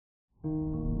Good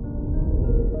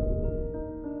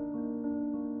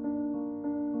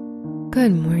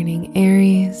morning,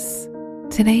 Aries.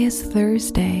 Today is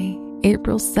Thursday,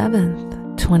 April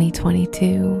 7th,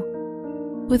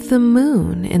 2022. With the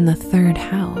moon in the third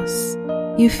house,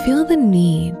 you feel the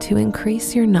need to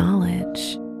increase your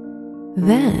knowledge.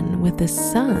 Then, with the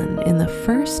sun in the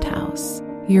first house,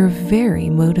 you're very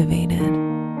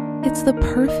motivated. It's the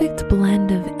perfect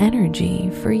blend of energy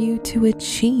for you to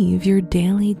achieve your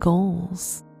daily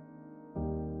goals.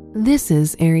 This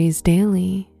is Aries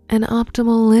Daily, an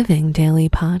optimal living daily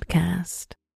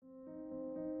podcast.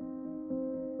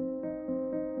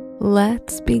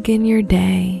 Let's begin your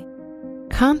day.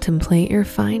 Contemplate your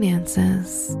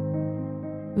finances.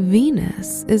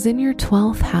 Venus is in your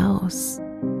 12th house,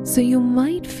 so you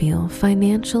might feel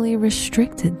financially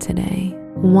restricted today,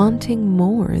 wanting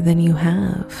more than you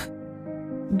have.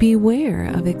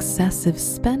 Beware of excessive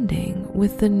spending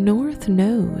with the North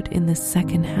Node in the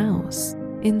second house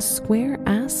in square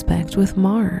aspect with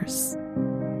Mars.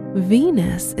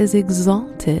 Venus is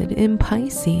exalted in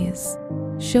Pisces,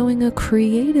 showing a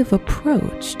creative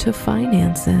approach to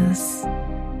finances.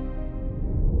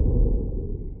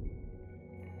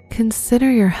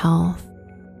 Consider your health.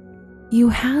 You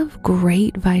have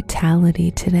great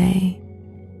vitality today.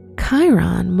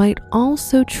 Chiron might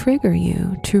also trigger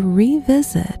you to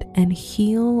revisit and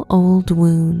heal old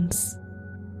wounds.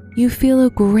 You feel a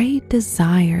great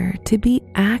desire to be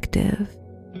active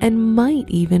and might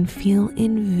even feel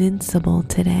invincible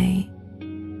today.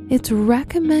 It's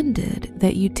recommended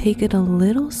that you take it a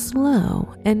little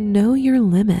slow and know your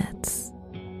limits.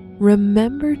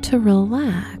 Remember to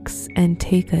relax and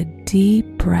take a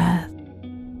deep breath.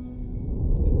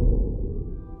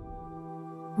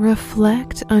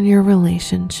 Reflect on your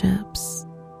relationships.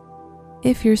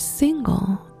 If you're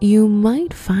single, you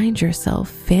might find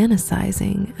yourself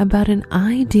fantasizing about an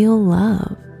ideal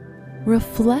love,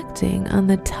 reflecting on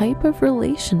the type of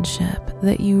relationship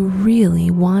that you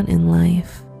really want in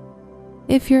life.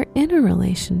 If you're in a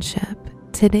relationship,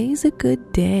 today's a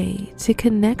good day to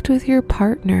connect with your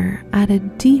partner at a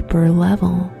deeper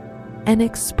level and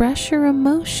express your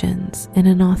emotions in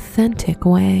an authentic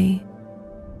way.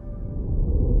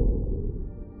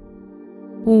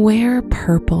 Wear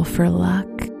purple for luck.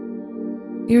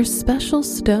 Your special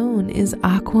stone is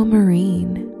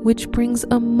aquamarine, which brings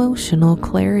emotional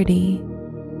clarity.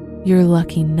 Your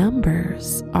lucky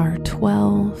numbers are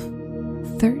 12,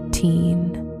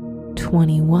 13,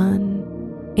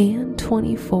 21, and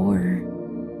 24.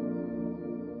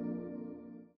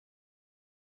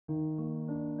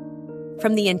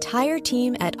 From the entire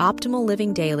team at Optimal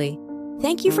Living Daily,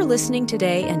 thank you for listening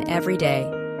today and every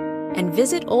day. And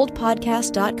visit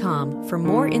oldpodcast.com for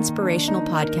more inspirational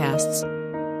podcasts.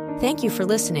 Thank you for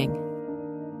listening.